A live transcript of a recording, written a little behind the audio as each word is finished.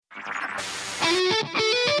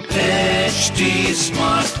HT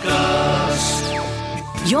Smartcast.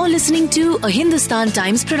 You're listening to a Hindustan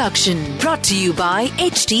Times production brought to you by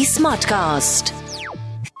HT Smartcast.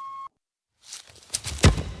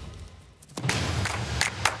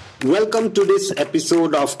 Welcome to this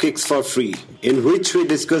episode of Kicks for Free, in which we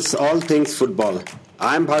discuss all things football.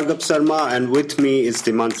 I'm Bhargav Sharma and with me is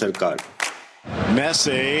Dhiman Sarkar.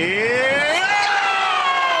 Messi.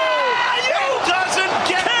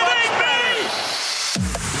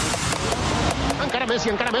 Messi,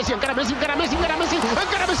 encara Messi. Gol!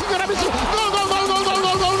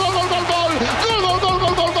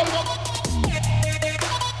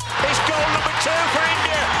 It's goal number 2 for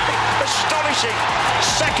India. Astonishing.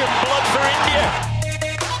 Second blood for India.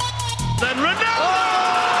 Then Ronaldo!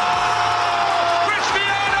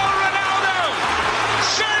 Cristiano Ronaldo!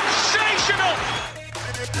 Sensational!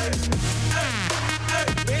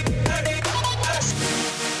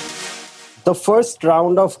 The first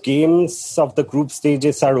round of games of the group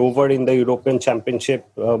stages are over in the European Championship.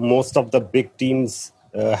 Most of the big teams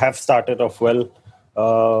have started off well,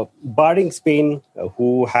 barring Spain,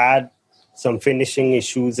 who had some finishing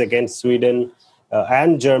issues against Sweden,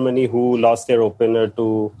 and Germany, who lost their opener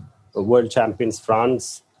to world champions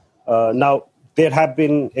France. Now, there have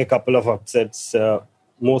been a couple of upsets,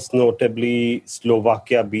 most notably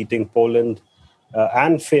Slovakia beating Poland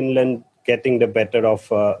and Finland getting the better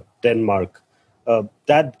of Denmark.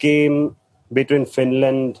 That game between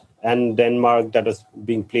Finland and Denmark that was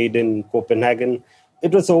being played in Copenhagen,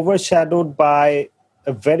 it was overshadowed by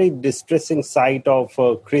a very distressing sight of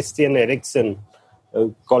Christian Eriksen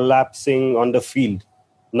collapsing on the field.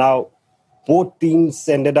 Now, both teams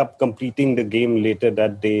ended up completing the game later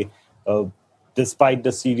that day, despite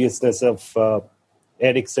the seriousness of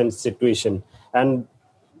Eriksen's situation. And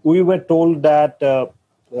we were told that,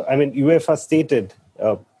 UEFA stated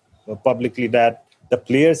publicly that the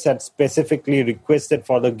players had specifically requested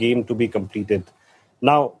for the game to be completed.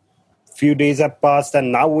 Now, few days have passed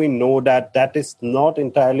and now we know that that is not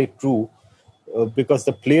entirely true because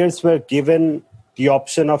the players were given the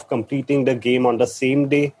option of completing the game on the same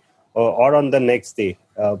day or on the next day.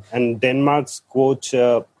 And Denmark's coach,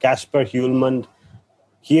 Kasper Hjulmand,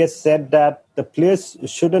 he has said that the players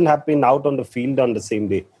shouldn't have been out on the field on the same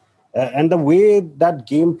day. And the way that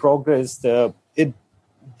game progressed, it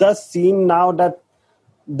does seem now that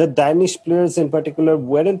the Danish players in particular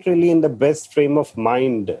weren't really in the best frame of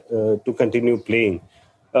mind to continue playing.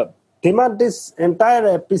 Dhiman, this entire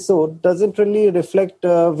episode doesn't really reflect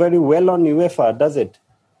very well on UEFA, does it?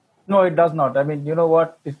 No, it does not. I mean, you know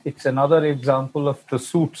what? It's another example of the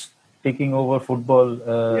suits taking over football.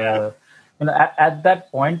 At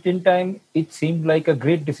that point in time, it seemed like a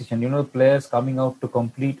great decision. Players coming out to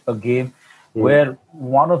complete a game where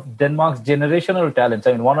one of Denmark's generational talents,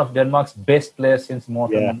 one of Denmark's best players since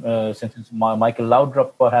Michael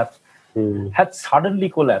Laudrup perhaps, had suddenly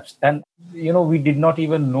collapsed. And, we did not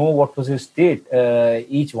even know what was his state.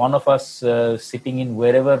 Each one of us sitting in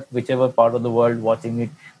whichever part of the world watching it,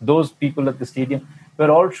 those people at the stadium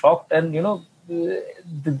were all shocked. And,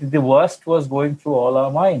 the worst was going through all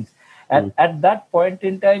our minds. And at that point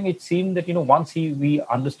in time, it seemed that, once we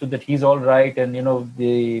understood that he's all right and,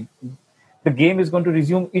 the game is going to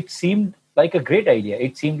resume, it seemed like a great idea.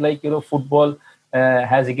 It seemed like, football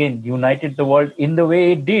has again united the world in the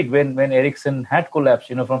way it did when Eriksen had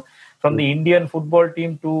collapsed, from the Indian football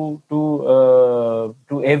team to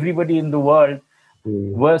everybody in the world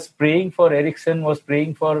was praying for Eriksen, was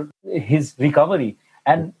praying for his recovery.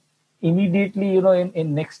 And immediately,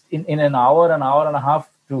 in an hour and a half,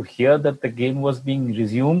 to hear that the game was being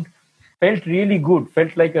resumed felt really good,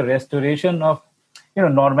 felt like a restoration of,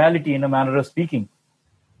 normality in a manner of speaking.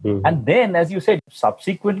 And then, as you said,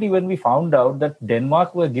 subsequently, when we found out that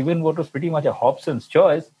Denmark were given what was pretty much a Hobson's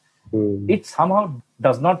choice, it somehow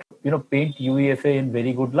does not, paint UEFA in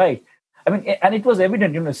very good light. And it was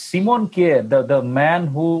evident, Simon Kjær, the man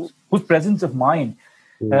whose presence of mind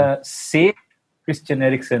saved Christian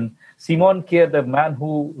Eriksen, Simon Kjær, the man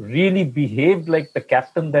who really behaved like the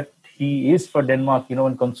captain that he is for Denmark,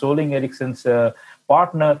 in consoling Eriksen's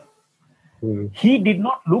partner, he did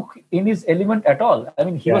not look in his element at all.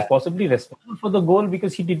 He was possibly responsible for the goal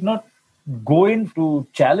because he did not go in to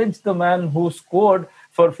challenge the man who scored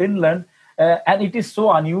for Finland. And it is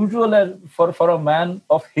so unusual for a man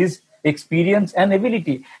of his experience and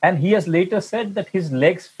ability. And he has later said that his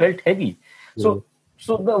legs felt heavy. So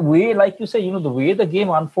the way, like you say, the way the game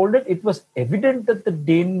unfolded, it was evident that the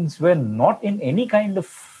Danes were not in any kind of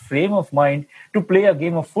frame of mind to play a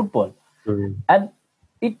game of football. And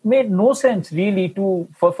it made no sense really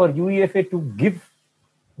for UEFA to give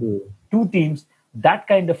two teams that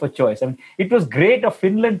kind of a choice. I mean, it was great of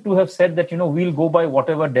Finland to have said that, we'll go by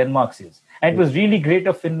whatever Denmark says. And it was really great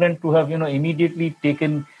of Finland to have, immediately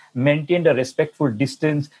maintained a respectful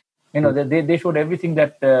distance. They showed everything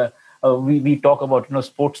that we talk about,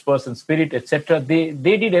 sports person spirit, etc. They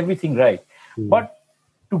did everything right. But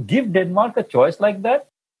to give Denmark a choice like that,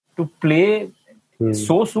 to play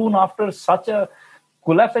so soon after such a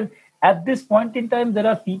collapse, and at this point in time, there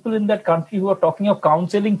are people in that country who are talking of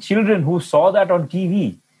counseling children who saw that on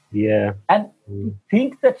TV. Yeah. And to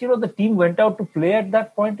think that, the team went out to play at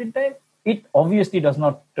that point in time, it obviously does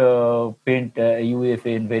not paint UEFA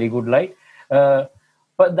in very good light.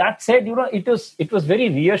 But that said, it was very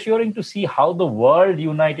reassuring to see how the world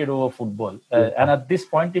united over football. And at this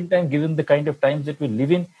point in time, given the kind of times that we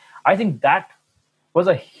live in, I think that was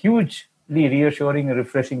a hugely reassuring and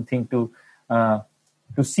refreshing thing to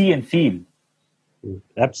see and feel.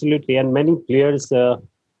 Absolutely. And many players,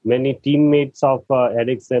 many teammates of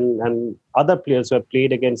Eriksen and other players who have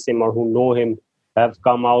played against him or who know him have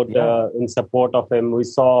come out in support of him. We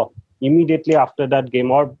saw immediately after that game,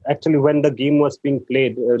 or actually when the game was being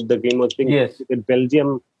played, with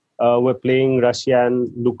Belgium were playing Russia, and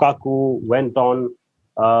Lukaku went on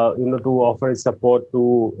to offer his support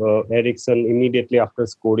to Eriksen immediately after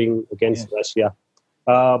scoring against Russia.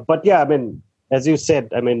 But yeah, I mean, as you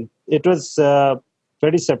said, I mean, it was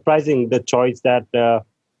very surprising, the choice that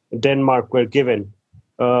Denmark were given.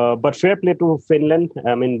 But fair play to Finland.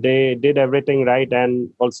 I mean, they did everything right. And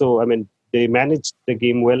also, I mean, they managed the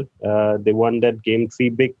game well. They won that game, 3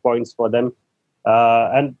 big points for them.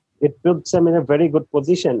 And it puts them in a very good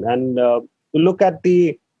position. And to look at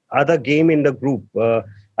the other game in the group,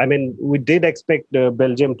 I mean, we did expect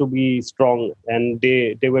Belgium to be strong, and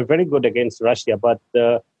they were very good against Russia. But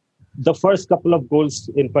the first couple of goals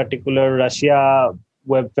in particular, Russia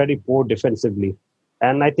were very poor defensively.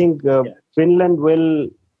 And I think Finland will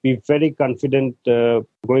be very confident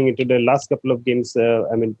going into the last couple of games.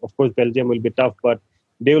 I mean, of course, Belgium will be tough, but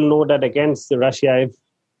they will know that against Russia,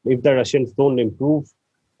 if the Russians don't improve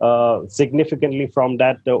significantly from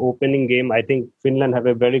that opening game, I think Finland have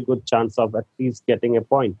a very good chance of at least getting a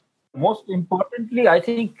point. Most importantly, I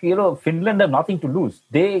think, Finland have nothing to lose.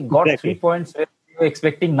 They got 3 points where they were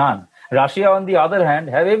expecting none. Russia, on the other hand,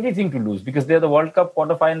 have everything to lose because they're the World Cup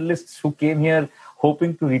quarterfinalists who came here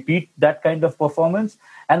hoping to repeat that kind of performance.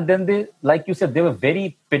 And then they, like you said, they were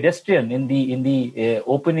very pedestrian in the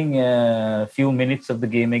opening few minutes of the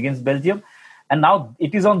game against Belgium. And now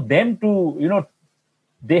it is on them to,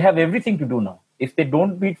 they have everything to do now. If they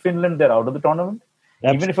don't beat Finland, they're out of the tournament.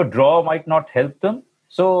 Absolutely. Even if a draw might not help them.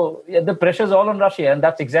 So the pressure's all on Russia, and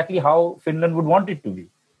that's exactly how Finland would want it to be.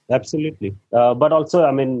 Absolutely. But also,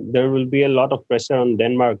 I mean, there will be a lot of pressure on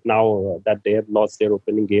Denmark now that they have lost their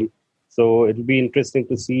opening game. So it will be interesting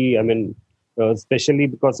to see, I mean, especially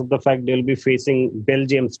because of the fact they'll be facing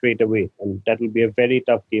Belgium straight away. And that will be a very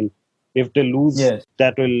tough game. If they lose,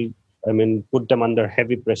 that will, I mean, put them under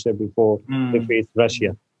heavy pressure before they face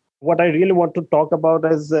Russia. What I really want to talk about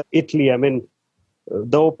is Italy. I mean,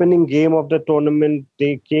 the opening game of the tournament,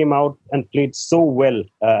 they came out and played so well.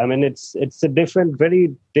 I mean, it's a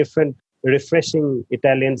very different, refreshing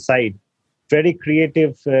Italian side. Very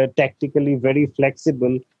creative, tactically, very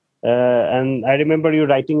flexible. And I remember you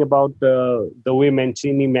writing about the way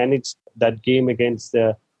Mancini managed that game against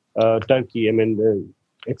Turkey. I mean,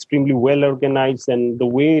 extremely well organized, and the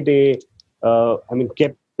way they,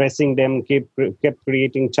 kept pressing them, kept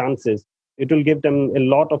creating chances. It will give them a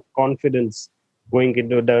lot of confidence going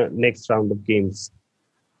into the next round of games.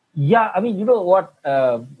 Yeah, I mean, you know what?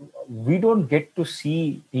 We don't get to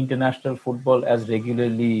see international football as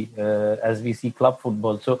regularly as we see club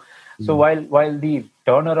football. So while the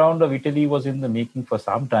turnaround of Italy was in the making for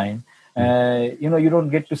some time, you don't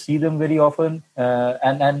get to see them very often.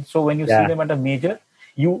 And so when you see them at a major,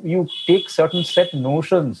 you take certain set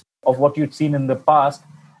notions of what you'd seen in the past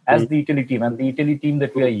as the Italy team. And the Italy team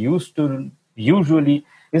that we are used to usually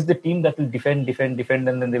is the team that will defend,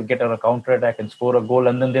 and then they'll get on a counter-attack and score a goal,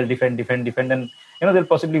 and then they'll defend, and they'll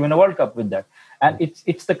possibly win a World Cup with that. And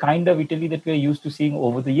it's the kind of Italy that we're used to seeing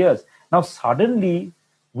over the years. Now, suddenly,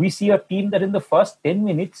 we see a team that in the first 10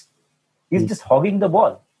 minutes is just hogging the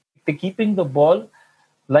ball. They're keeping the ball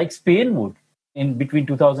like Spain would in between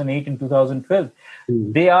 2008 and 2012.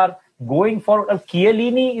 They are going for...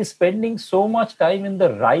 Chiellini is spending so much time in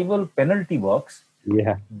the rival penalty box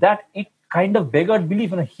that it kind of beggared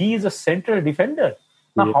belief. He is a central defender.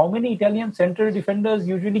 Now, how many Italian central defenders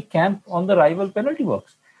usually camp on the rival penalty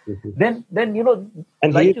box? Then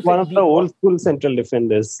and like he's one of the old school central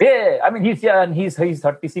defenders. Yeah, I mean he's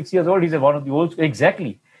 36 years old. He's one of the old.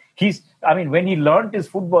 Exactly. when he learned his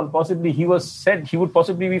football, possibly he was said he would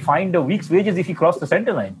possibly be fined a week's wages if he crossed the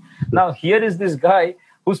center line. Now, here is this guy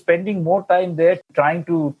who's spending more time there trying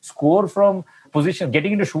to score from position,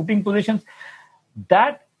 getting into shooting positions.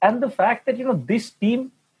 That and the fact that, this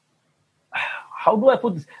team, how do I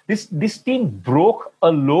put this? This team broke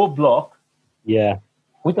a low block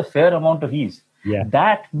with a fair amount of ease. Yeah.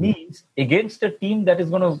 That means against a team that is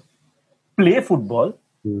going to play football,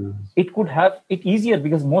 it could have it easier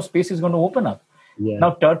because more space is going to open up. Yeah.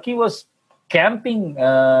 Now, Turkey was camping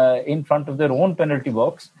in front of their own penalty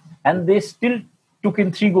box, and they still took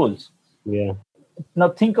in 3 goals. Yeah. Now,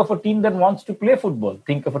 think of a team that wants to play football.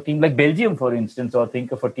 Think of a team like Belgium, for instance, or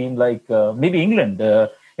think of a team like maybe England. A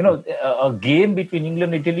game between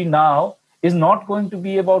England and Italy now is not going to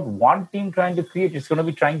be about one team trying to create. It's going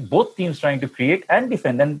to be both teams trying to create and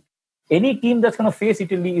defend. And any team that's going to face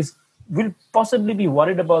Italy will possibly be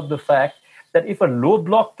worried about the fact that if a low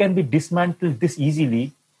block can be dismantled this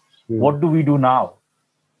easily, what do we do now?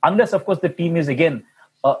 Unless, of course, the team is, again,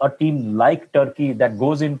 a team like Turkey that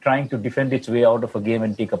goes in trying to defend its way out of a game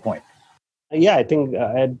and take a point. Yeah, I think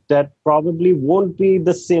that probably won't be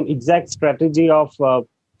the same exact strategy of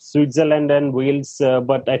Switzerland and Wales,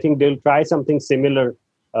 but I think they'll try something similar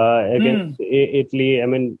against Italy. I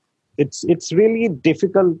mean, it's really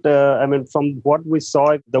difficult. From what we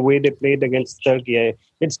saw, the way they played against Turkey,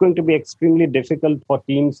 it's going to be extremely difficult for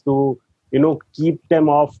teams to, keep them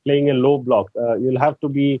off playing a low block. You'll have to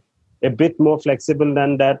be a bit more flexible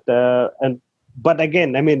than that. But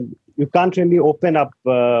again, you can't really open up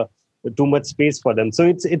too much space for them. So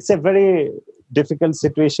it's a very difficult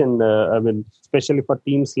situation, especially for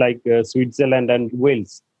teams like Switzerland and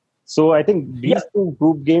Wales. So I think these 2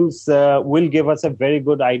 group games will give us a very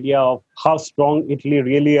good idea of how strong Italy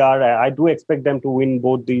really are. I do expect them to win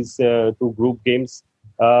both these 2 group games.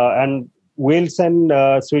 And Wales and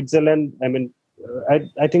Switzerland,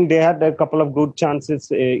 I think they had a couple of good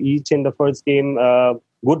chances each in the first game.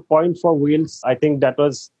 Good point for Wales. I think that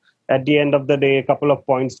was, at the end of the day, a couple of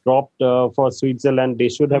points dropped for Switzerland. They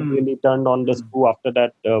should have really turned on the screw after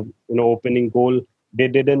that opening goal. They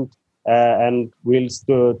didn't. And Wales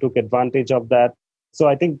took advantage of that. So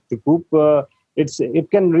I think the group, it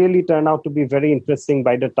can really turn out to be very interesting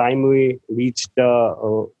by the time we reach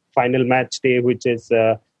the final match day, which is,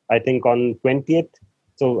 I think, on 20th.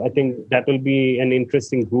 So I think that will be an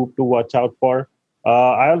interesting group to watch out for.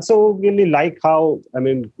 I also really like how,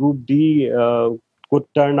 Group D could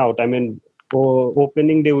turn out. For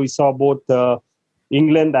opening day, we saw both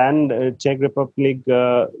England and Czech Republic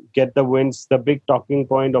get the wins. The big talking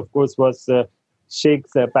point, of course, was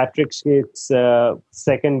Patrick Schick's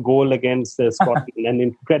second goal against Scotland. An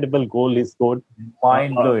incredible goal he scored.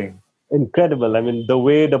 Mind-blowing. Incredible. The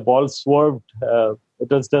way the ball swerved, it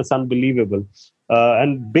was just unbelievable.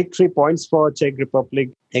 And big 3 points for Czech Republic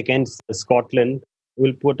against Scotland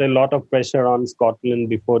will put a lot of pressure on Scotland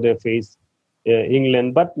before they face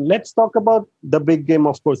England. But let's talk about the big game,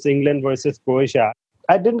 of course, England versus Croatia.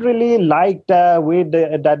 I didn't really like the way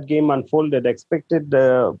that game unfolded. Expected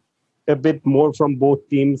a bit more from both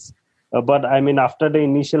teams. But after the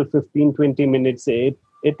initial 15-20 minutes,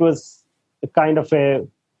 it was a kind of a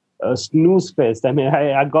snooze fest.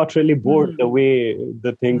 I got really bored the way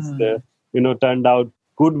the things turned out.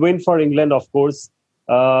 Good win for England, of course,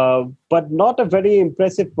 but not a very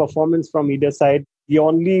impressive performance from either side. The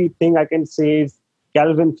only thing I can say is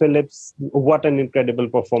Calvin Phillips, what an incredible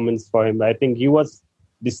performance for him. I think he was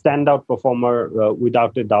the standout performer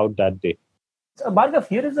without a doubt that day. So, Bhargav,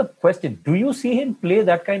 here is a question. Do you see him play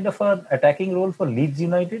that kind of an attacking role for Leeds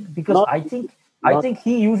United? Because I think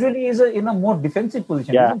he usually is in a more defensive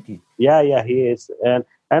position, isn't he? Yeah, he is. And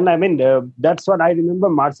that's what I remember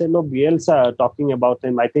Marcelo Bielsa talking about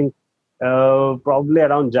him, I think probably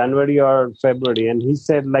around January or February. And he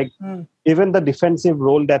said, even the defensive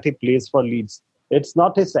role that he plays for Leeds, it's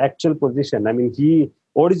not his actual position. He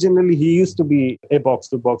used to be a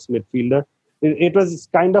box-to-box midfielder. It was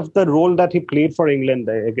kind of the role that he played for England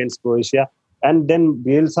against Croatia. And then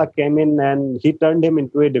Bielsa came in and he turned him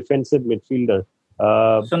into a defensive midfielder.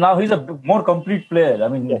 So now he's a more complete player.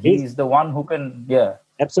 He's the one who can,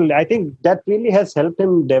 Absolutely. I think that really has helped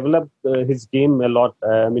him develop his game a lot.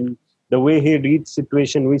 The way he reads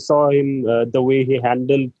situation, we saw him, the way he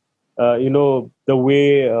handled, the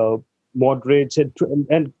way Modric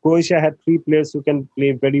and Croatia had 3 players who can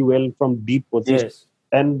play very well from deep positions. Yes.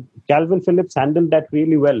 And Calvin Phillips handled that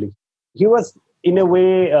really well. He was, in a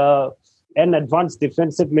way, an advanced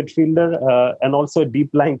defensive midfielder and also a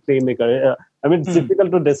deep-lying playmaker. It's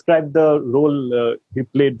difficult to describe the role he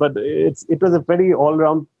played, but it was a very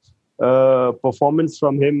all-round performance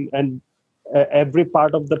from him. And every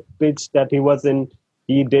part of the pitch that he was in,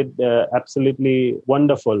 he did absolutely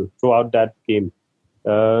wonderful throughout that game.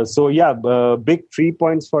 Big 3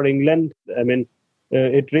 points for England. I mean,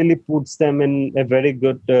 it really puts them in a very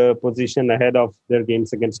good position ahead of their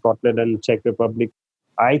games against Scotland and Czech Republic.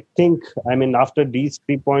 I think, I mean, after these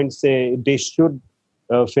 3 points, they should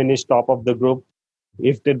finish top of the group.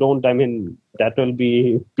 If they don't, I mean, that will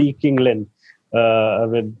be peak England. I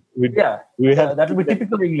mean, that will be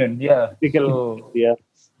typical England. Yeah.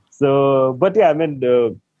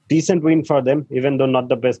 Decent win for them, even though not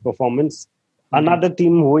the best performance. Mm-hmm. Another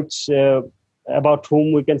team which about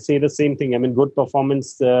whom we can say the same thing. I mean, good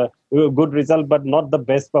performance, good result, but not the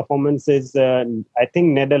best performance is, I think,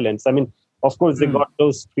 Netherlands. I mean, of course, they got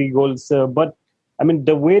those 3 goals, but I mean,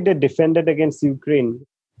 the way they defended against Ukraine,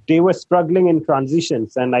 they were struggling in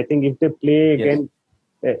transitions. And I think if they play against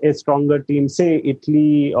a stronger team, say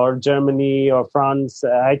Italy or Germany or France,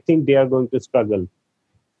 I think they are going to struggle,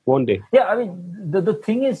 won't they? Yeah, I mean, the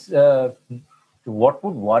thing is, what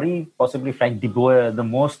would worry possibly Frank de Boer the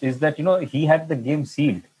most is that, he had the game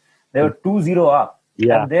sealed. They were 2-0 up.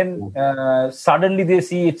 Yeah. And then suddenly they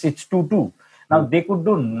see it's 2-2. Now, they could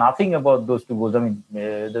do nothing about those 2 goals. I mean,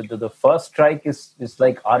 the first strike is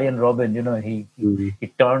like Arjen Robben. He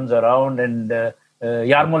turns around and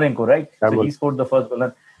Yarmolenko, right? So he scored the first goal.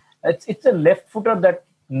 And it's a left footer that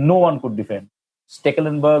no one could defend.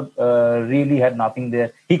 Stekelenburg really had nothing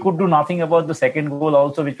there. He could do nothing about the second goal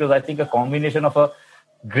also, which was, I think, a combination of a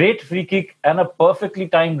great free kick and a perfectly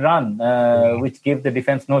timed run, which gave the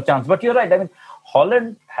defense no chance. But you're right. I mean,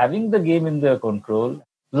 Holland having the game in their control.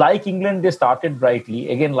 Like England, they started brightly.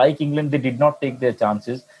 Again, like England, they did not take their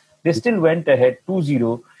chances. They still went ahead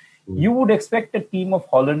 2-0. You would expect a team of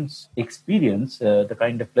Holland's experience, the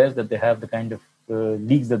kind of players that they have, the kind of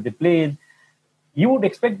leagues that they play in, you would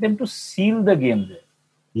expect them to seal the game there.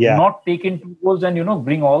 Yeah. Not take in 2 goals and,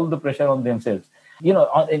 bring all the pressure on themselves.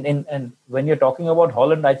 And when you're talking about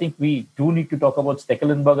Holland, I think we do need to talk about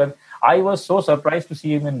Stekelenburg. And I was so surprised to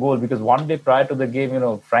see him in goal because one day prior to the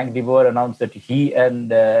game, Frank de Boer announced that he and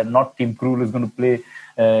not Tim Krul is going to play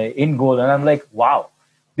in goal. And I'm like, wow,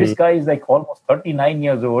 this guy is like almost 39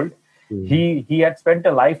 years old. He had spent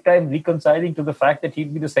a lifetime reconciling to the fact that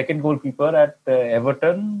he'd be the second goalkeeper at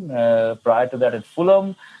Everton, prior to that at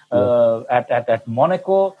Fulham, at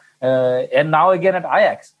Monaco, and now again at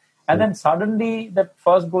Ajax. And then suddenly that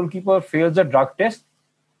first goalkeeper fails a drug test.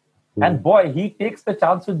 And boy, he takes the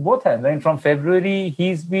chance with both hands. I mean, from February,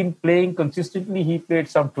 he's been playing consistently. He played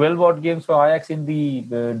some 12-odd games for Ajax in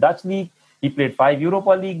the Dutch league. He played 5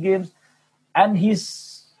 Europa League games. And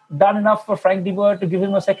he's done enough for Frank de Boer to give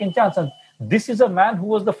him a second chance. And this is a man who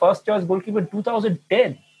was the first choice goalkeeper in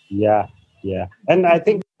 2010. Yeah. And I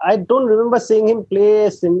think I don't remember seeing him play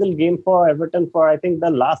a single game for Everton for, I think, the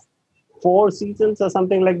last 4 seasons or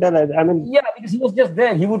something like that. I mean, yeah, because he was just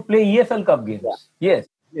there. He would play EFL Cup games. Yeah. Yes.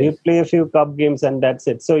 He'd play a few cup games and that's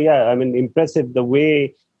it. So yeah, I mean, impressive the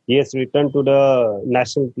way he has returned to the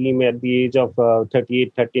national team at the age of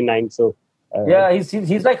 38, 39. So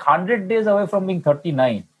he's like 100 days away from being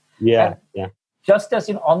 39. Yeah. Just as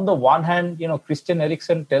on the one hand, Christian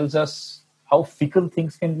Eriksen tells us how fickle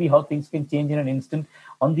things can be, how things can change in an instant.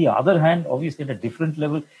 On the other hand, obviously at a different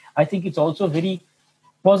level, I think it's also very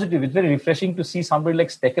positive. It's very refreshing to see somebody like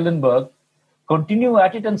Stekelenburg continue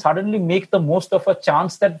at it and suddenly make the most of a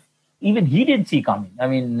chance that even he didn't see coming. I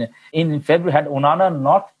mean, in February, had Onana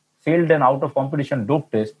not failed an out-of-competition dope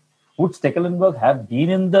test, would Stekelenburg have been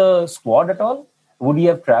in the squad at all? Would he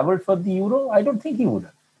have travelled for the Euro? I don't think he would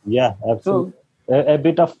have. Yeah, absolutely. A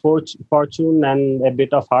bit of fortune and a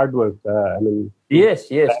bit of hard work. Yes,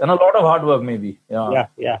 and a lot of hard work maybe.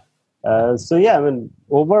 Yeah.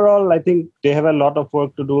 Overall, I think they have a lot of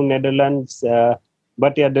work to do, Netherlands.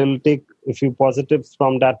 But they'll take a few positives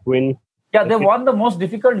from that win. Yeah, they won the most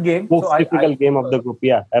difficult game. Game of the group.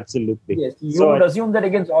 Yeah, absolutely. Yes, you would assume that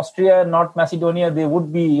against Austria and North Macedonia, they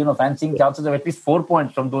would be, fancying chances of at least 4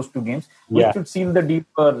 points from those 2 games, which should seal the deal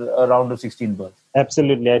for a round of 16 berths.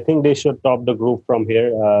 Absolutely. I think they should top the group from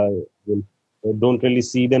here. Don't really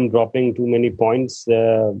see them dropping too many points.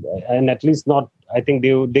 And at least not, I think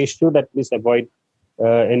they should at least avoid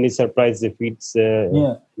any surprise defeats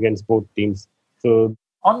against both teams. So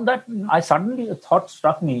on that, a thought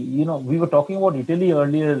struck me. We were talking about Italy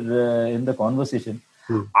earlier in the conversation.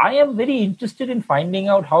 I am very interested in finding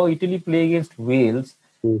out how Italy play against Wales,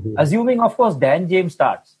 assuming, of course, Dan James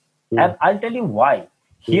starts. And I'll tell you why.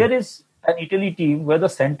 Here is an Italy team where the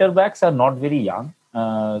centre-backs are not very young,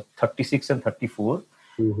 36 and 34.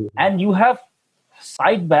 And you have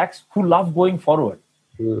side-backs who love going forward.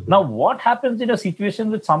 Now, what happens in a situation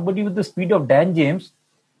with somebody with the speed of Dan James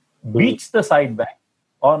beats the side back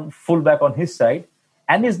on fullback on his side,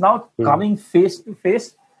 and is now coming face to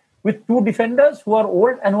face with two defenders who are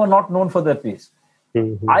old and who are not known for their pace.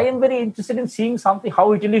 I am very interested in seeing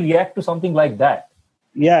how Italy react to something like that.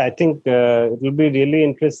 Yeah, I think it will be really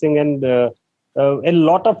interesting, and a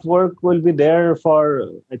lot of work will be there for,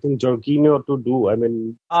 I think, Jorginho to do. I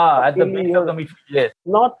mean, at the back of the midfield, yes.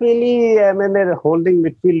 Not really, I mean, a holding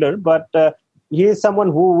midfielder, but he is someone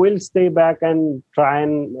who will stay back and try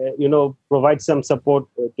and, provide some support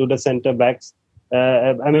to the centre backs.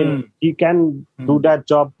 I mean, he can do that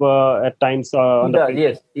job at times.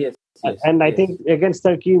 Yes. And I think against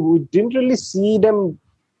Turkey, we didn't really see them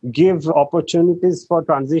give opportunities for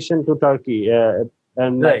transition to Turkey.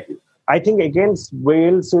 Right. I think against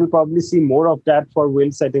Wales, we'll probably see more of that for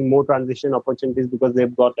Wales. I think more transition opportunities because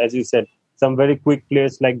they've got, as you said, some very quick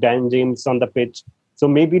players like Dan James on the pitch. So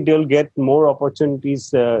maybe they'll get more opportunities,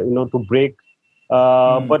 to break.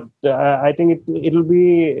 But I think it'll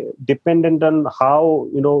be dependent on how,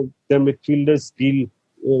 their midfielders feel,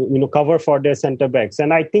 cover for their centre backs.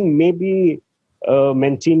 And I think maybe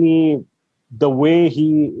Mancini, the way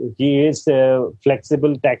he is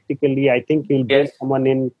flexible tactically, I think he'll bring someone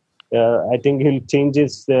in. I think he'll change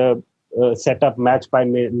his setup match by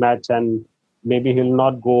match, and maybe he'll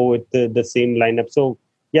not go with the same lineup. So,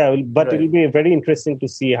 but it'll be very interesting to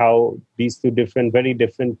see how these two very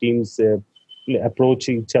different teams approach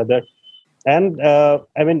each other. And,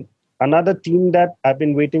 another team that I've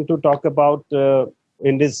been waiting to talk about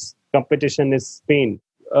in this competition is Spain.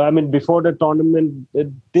 Before the tournament,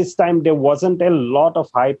 this time there wasn't a lot of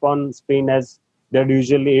hype on Spain as there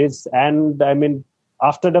usually is. And,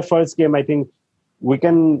 after the first game, I think we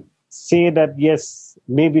can say that, yes,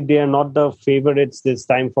 maybe they are not the favorites this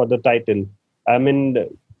time for the title.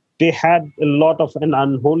 They had an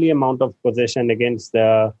unholy amount of possession against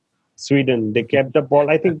Sweden. They kept the ball.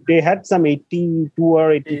 I think they had some 82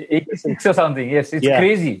 or 86 or something. Yes, it's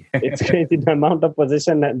crazy. It's crazy the amount of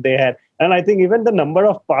possession that they had. And I think even the number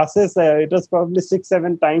of passes, it was probably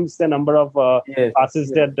 6-7 times the number of passes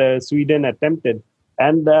that Sweden attempted.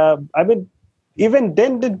 And even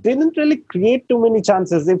then, they didn't really create too many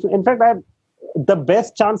chances. In fact, the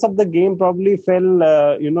best chance of the game probably fell,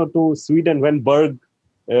 to Sweden when Berg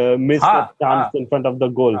missed a chance in front of the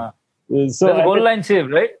goal. So the goal line save,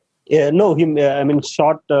 right? Yeah, no, he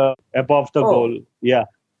shot above the goal. Yeah.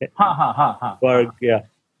 Berg, yeah.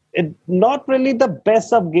 Not really the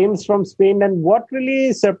best of games from Spain. And what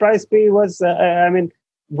really surprised me was,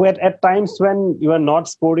 at times when you are not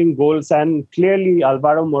scoring goals, and clearly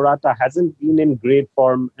Alvaro Morata hasn't been in great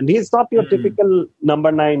form, and he's not your typical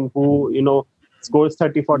number 9 who, scores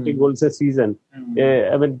 30-40 goals a season.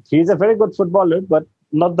 He's a very good footballer, but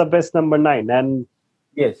not the best number 9. And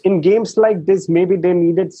in games like this, maybe they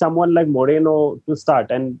needed someone like Moreno to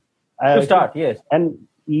start. And And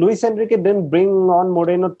Luis Enrique didn't bring on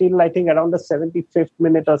Moreno till I think around the 75th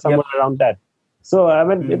minute or somewhere around that. So,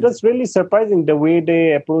 it was really surprising the way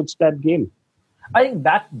they approached that game. I think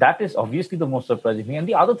that is obviously the most surprising thing. And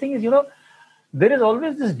the other thing is, there is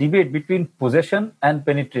always this debate between possession and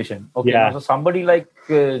penetration. Okay, so somebody like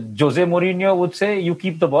Jose Mourinho would say, you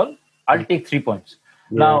keep the ball, I'll take 3 points.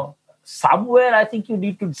 Now, somewhere I think you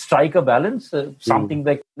need to strike a balance. Something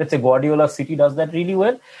like, let's say, Guardiola City does that really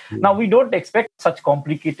well. Now, we don't expect such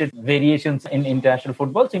complicated variations in international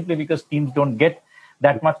football simply because teams don't get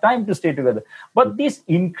that much time to stay together. But this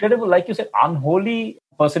incredible, like you said, unholy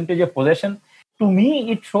percentage of possession, to me,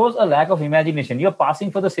 it shows a lack of imagination. You're passing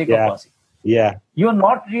for the sake of passing. Yeah. You're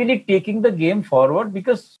not really taking the game forward,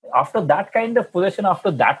 because after that kind of possession, after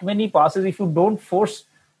that many passes, if you don't force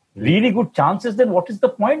really good chances, then what is the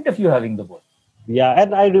point of you having the ball? Yeah,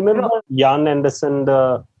 and I remember Jan Andersson,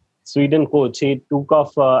 the Sweden coach, he took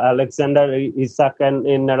off Alexander Isak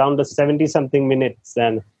in around the 70-something minutes.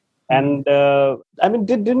 And they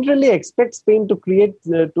didn't really expect Spain to create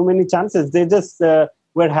too many chances. They just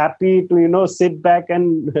were happy to, sit back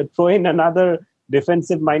and throw in another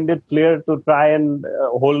defensive-minded player to try and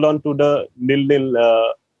hold on to the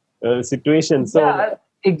 0-0 situation. So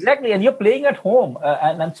exactly. And you're playing at home.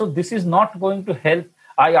 And so this is not going to help.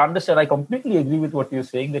 I understand. I completely agree with what you're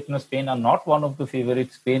saying, that, Spain are not one of the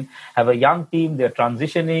favorites. Spain have a young team. They're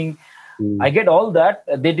transitioning. I get all that.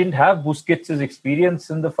 They didn't have Busquets' experience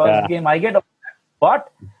in the first game. I get all that.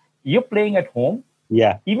 But you're playing at home.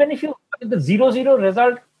 Yeah. Even if you get the 0-0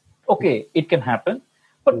 result, okay, it can happen.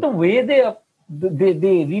 But the way they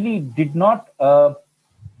really did not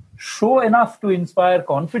show enough to inspire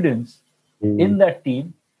confidence in that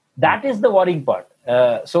team, that is the worrying part.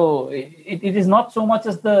 So it is not so much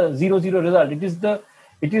as the 0-0 result.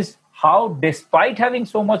 It is how, despite having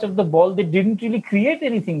so much of the ball, they didn't really create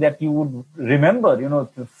anything that you would remember,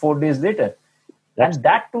 4 days later. And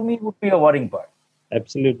that to me would be a worrying part.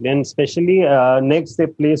 Absolutely. And especially next they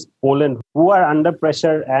place Poland, who are under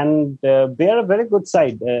pressure, and they are a very good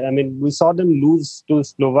side. We saw them lose to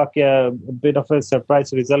Slovakia, a bit of a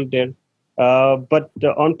surprise result there. But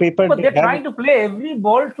on paper... But they're trying to play every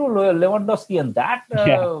ball to Lewandowski, and that,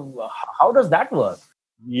 how does that work?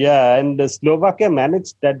 Yeah, and Slovakia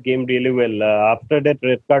managed that game really well. After that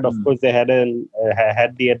red card, of course, they had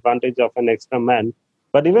the advantage of an extra man.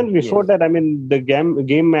 But even before that, the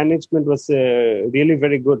game management was really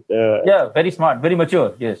very good. Very smart, very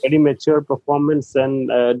mature. Yes, very mature performance, and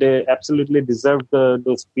they absolutely deserved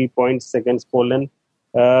those 3 points against Poland.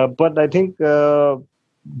 But I think,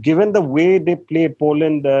 given the way they play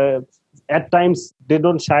Poland, at times they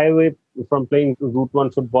don't shy away from playing Route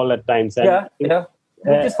 1 football at times. And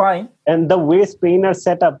which is fine. And the way Spain are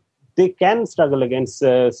set up, they can struggle against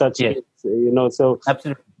such teams. So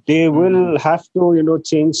absolutely. They will have to,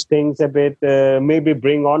 change things a bit, maybe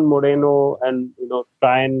bring on Moreno and,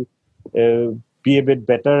 try and be a bit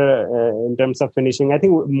better in terms of finishing. I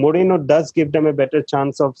think Moreno does give them a better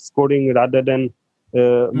chance of scoring rather than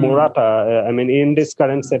Morata. In this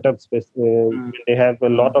current setup, they have a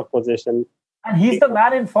lot of possession. And he's the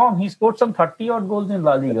man in form. He scored some 30-odd goals in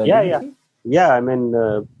La Liga. Yeah.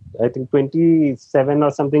 I think 27 or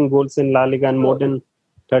something goals in La Liga and more than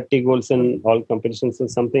 30 goals in all competitions. So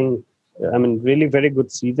something, really very good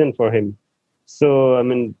season for him. So,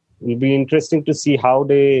 it'll be interesting to see how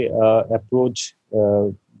they approach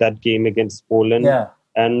that game against Poland. Yeah.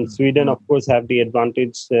 And Sweden, of course, have the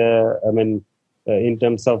advantage, in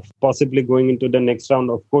terms of possibly going into the next round.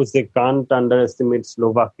 Of course, they can't underestimate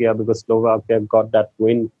Slovakia because Slovakia got that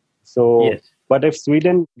win. So, but if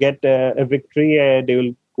Sweden get a victory, they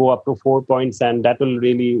will go up to 4 points, and that will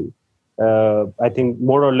really... I think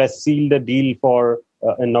more or less seal the deal for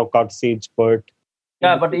a knockout stage berth.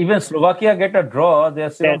 Yeah, but even Slovakia get a draw,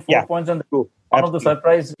 they're still on 4 points on the group. One of the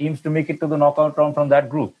surprise teams to make it to the knockout round from that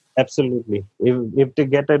group. Absolutely. If they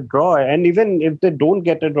get a draw, and even if they don't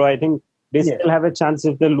get a draw, I think they still have a chance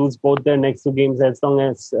if they lose both their next 2 games, as long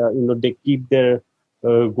as they keep their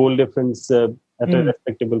goal difference at a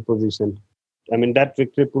respectable position. That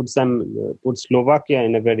victory puts Slovakia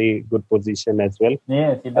in a very good position as well.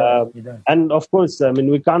 Yes, it does. And of course,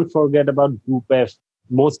 we can't forget about Group F,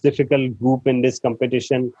 most difficult group in this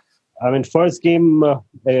competition. First game,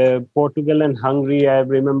 Portugal and Hungary, I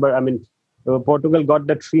remember, Portugal got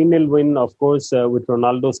the 3-0 win, of course, with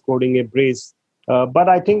Ronaldo scoring a brace. But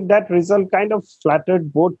I think that result kind of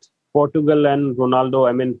flattered both Portugal and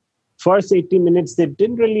Ronaldo. First 80 minutes, they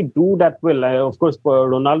didn't really do that well. Of course,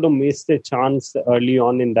 Ronaldo missed a chance early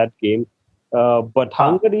on in that game. But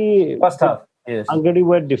Hungary... First half, yes. Hungary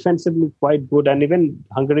were defensively quite good. And even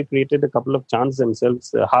Hungary created a couple of chances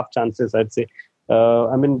themselves, half chances, I'd say.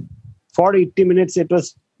 For 80 minutes, it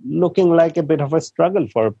was looking like a bit of a struggle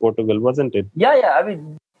for Portugal, wasn't it? Yeah.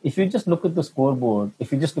 If you just look at the scoreboard,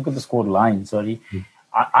 if you just look at the score line,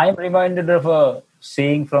 I am reminded of a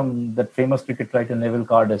saying from that famous cricket writer Neville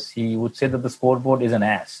Cardus. He would say that the scoreboard is an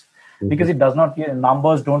ass because it does not,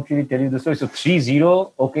 numbers don't really tell you the story. So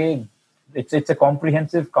 3-0, okay, it's a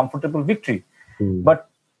comprehensive, comfortable victory. But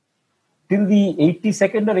till the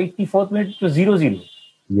 82nd or 84th minute, it was 0-0.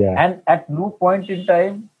 Yeah. And at no point in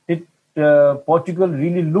time did Portugal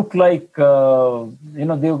really look like,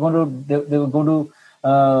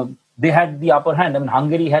 they had the upper hand.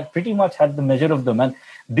 Hungary had pretty much had the measure of them. And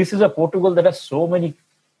this is a Portugal that has so many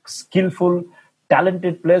skillful,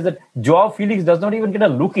 talented players that Joao Felix does not even get a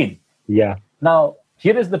look in. Yeah. Now,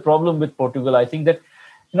 here is the problem with Portugal. I think that,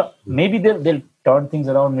 maybe they'll turn things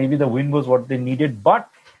around. Maybe the win was what they needed. But,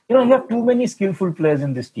 you have too many skillful players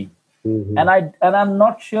in this team. And I'm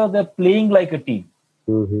not sure they're playing like a team.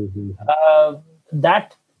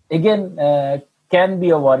 That, again, can be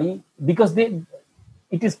a worry because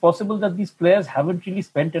it is possible that these players haven't really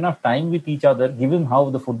spent enough time with each other, given how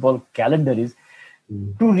the football calendar is,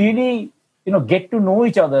 to really, get to know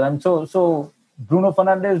each other. And so Bruno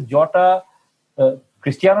Fernandes, Jota,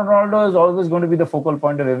 Cristiano Ronaldo is always going to be the focal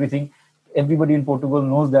point of everything. Everybody in Portugal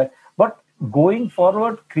knows that. But going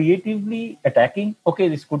forward, creatively attacking, okay,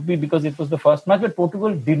 this could be because it was the first match, but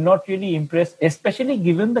Portugal did not really impress, especially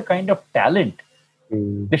given the kind of talent,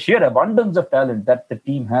 the sheer abundance of talent that the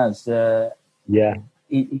team has.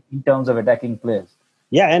 In terms of attacking players.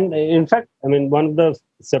 Yeah, and in fact, one of the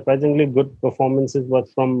surprisingly good performances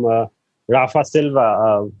was from Rafa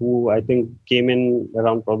Silva, who I think came in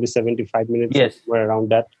around probably 75 minutes, around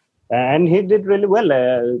that. And he did really well.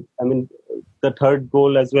 The third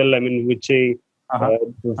goal as well, which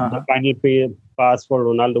The final pass for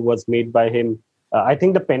Ronaldo was made by him. I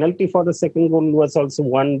think the penalty for the second goal was also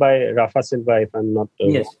won by Rafa Silva, if I'm not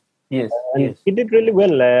Yes. And he did really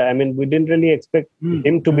well. We didn't really expect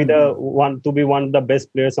him to be one of the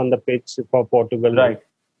best players on the pitch for Portugal. Right.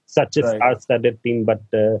 Such a star-studded team, but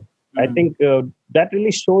I think that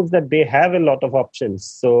really shows that they have a lot of options.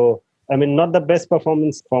 So, not the best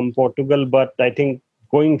performance from Portugal, but I think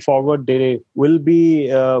going forward they will be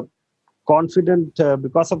confident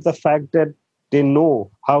because of the fact that they know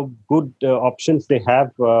how good options they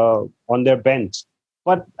have on their bench.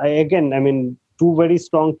 But two very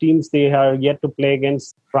strong teams. They are yet to play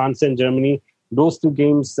against France and Germany. Those two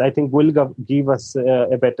games, I think, will give us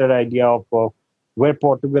a better idea of where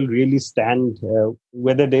Portugal really stand,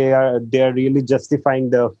 whether they are really justifying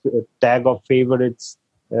the tag of favorites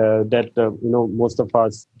that most of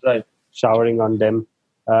us showering on them.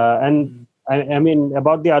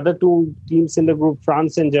 About the other two teams in the group,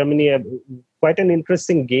 France and Germany, quite an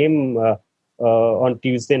interesting game on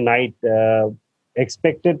Tuesday night. I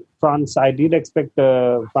did expect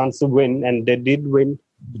France to win, and they did win.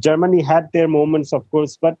 Germany had their moments, of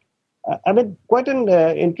course, but quite an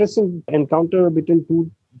interesting encounter between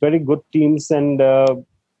two very good teams. And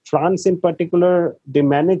France in particular,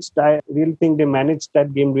 I really think they managed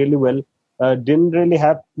that game really well. Didn't really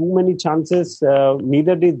have too many chances,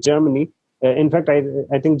 neither did Germany. In fact,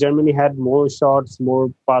 I think Germany had more shots,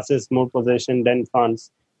 more passes, more possession than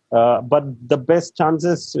France. But the best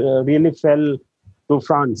chances really fell to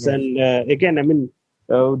France. Yes. And again,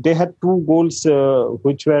 they had two goals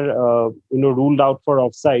which were ruled out for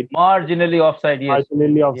offside. Marginally offside, yes.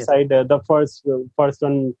 Marginally offside. Yes. The first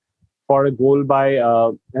one for a goal by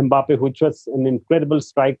Mbappe, which was an incredible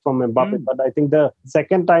strike from Mbappe. But I think the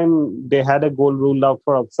second time they had a goal ruled out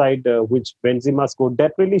for offside, which Benzema scored,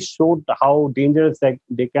 that really showed how dangerous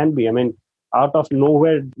they can be. Out of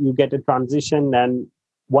nowhere, you get a transition, and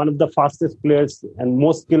one of the fastest players and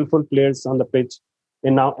most skillful players on the pitch,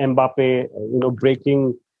 and now Mbappe,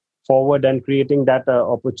 breaking forward and creating that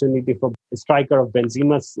opportunity for a striker of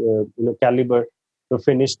Benzema's caliber to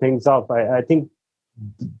finish things off. I think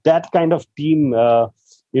that kind of team,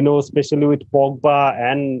 especially with Pogba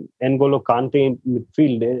and N'Golo Kante in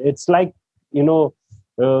midfield, it's like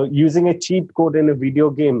using a cheat code in a video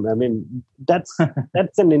game. That's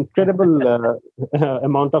an incredible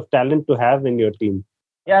amount of talent to have in your team.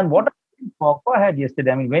 Yeah, and what Pogba had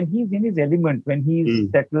yesterday, when he's in his element, when he's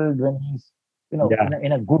settled, when he's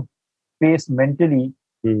in a good pace mentally,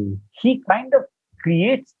 he kind of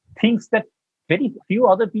creates things that very few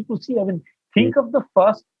other people see. Think of the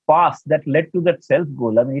first pass that led to that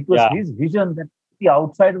self-goal. It was his vision that the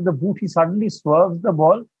outside of the boot, he suddenly swerves the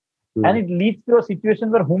ball, and it leads to a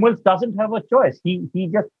situation where Hummels doesn't have a choice. He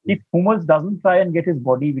just, if Hummels doesn't try and get his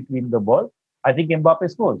body between the ball, I think Mbappe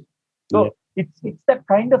scores. So it's that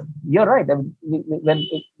kind of, you're right. When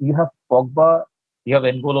you have Pogba, you have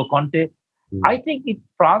N'Golo Kante. I think in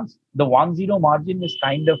France, the 1-0 margin is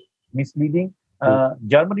kind of misleading.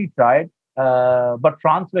 Germany tried. But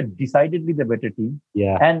France were decidedly the better team.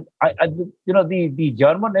 Yeah. And the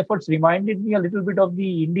German efforts reminded me a little bit of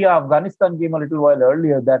the India-Afghanistan game a little while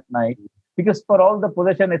earlier that night, because for all the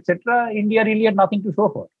possession, etc., India really had nothing to show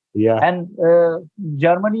for. Yeah. And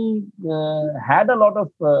Germany had a lot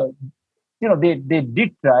of, they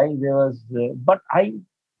did try. There was, but I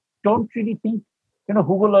don't really think,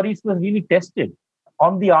 Hugo Lloris was really tested.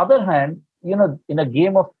 On the other hand, in a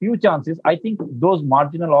game of few chances, I think those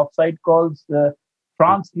marginal offside calls,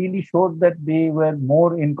 France really showed that they were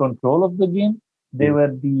more in control of the game. They were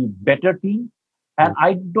the better team. And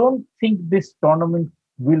I don't think this tournament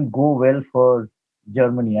will go well for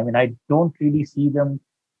Germany. I don't really see them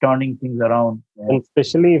turning things around. And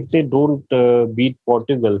especially if they don't beat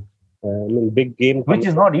Portugal. Big game. Which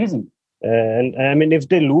is not easy. And if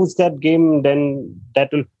they lose that game, then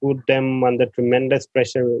that will put them under tremendous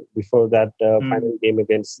pressure before that final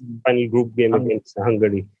group game against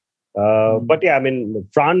Hungary. But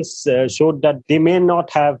France showed that they may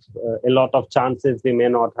not have a lot of chances. They may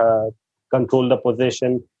not control the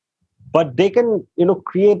possession, but they can,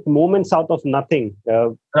 create moments out of nothing.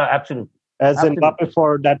 Absolutely. Mbappe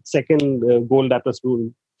for that second goal that was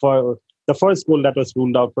ruled for. The first goal that was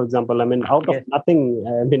ruled out, for example, out of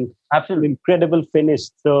nothing, absolutely incredible finish.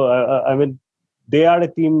 So, they are a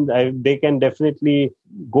team, they can definitely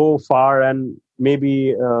go far, and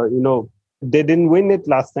maybe, they didn't win it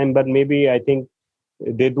last time, but maybe I think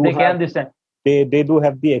they can this time. They do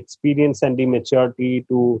have the experience and the maturity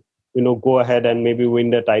to, go ahead and maybe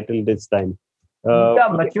win the title this time.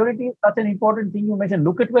 Maturity is such an important thing you mentioned.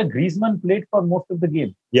 Look at where Griezmann played for most of the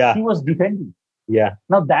game. Yeah. He was defending. Yeah.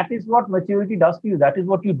 Now that is what maturity does to you. That is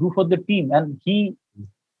what you do for the team. And he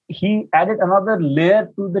added another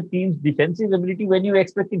layer to the team's defensive ability when you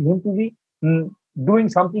expected him to be doing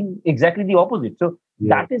something exactly the opposite. So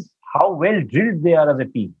that is how well drilled they are as a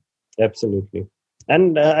team. Absolutely.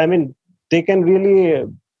 And they can really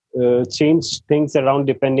change things around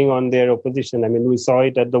depending on their opposition. I mean, we saw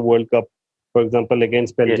it at the World Cup, for example,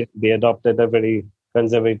 against Belgium. Yes. They adopted a very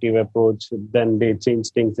conservative approach. Then they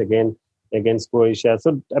changed things again against Croatia.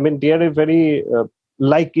 So, I mean, they are very,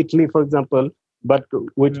 like Italy, for example, but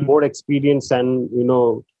with more experience and,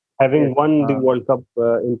 having won the World Cup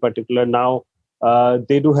in particular now,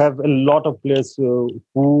 they do have a lot of players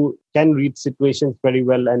who can read situations very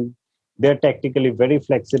well, and they're tactically very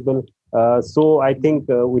flexible. So I think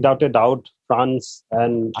without a doubt, France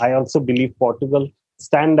and I also believe Portugal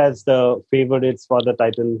stand as the favorites for the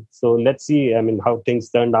title. So let's see, how things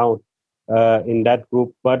turn out in that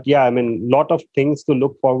group. But yeah, lot of things to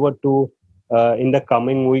look forward to in the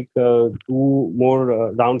coming week. 2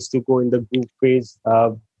 more rounds to go in the group phase.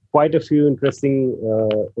 Quite a few interesting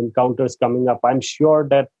encounters coming up. I'm sure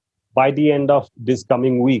that by the end of this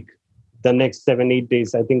coming week, the next 7-8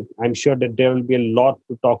 days, I'm sure that there will be a lot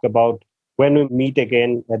to talk about when we meet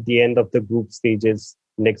again at the end of the group stages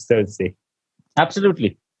next Thursday.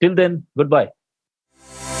 Absolutely. Till then, goodbye.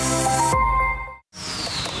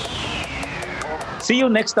 See you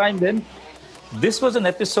next time then. This was an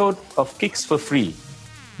episode of Kicks for Free.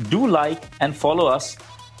 Do like and follow us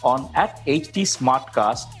on @HT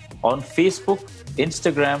Smartcast on Facebook,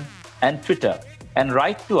 Instagram and Twitter, and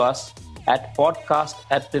write to us at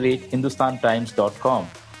podcast@hindustantimes.com.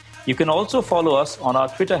 You can also follow us on our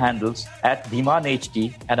Twitter handles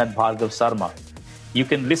 @DhimanHT and @Bhargav Sarma. You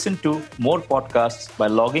can listen to more podcasts by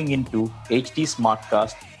logging into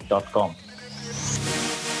htsmartcast.com.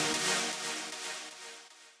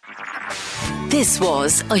 This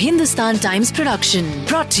was a Hindustan Times production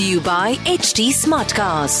brought to you by HT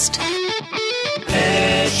Smartcast.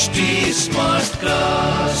 HT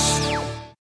Smartcast.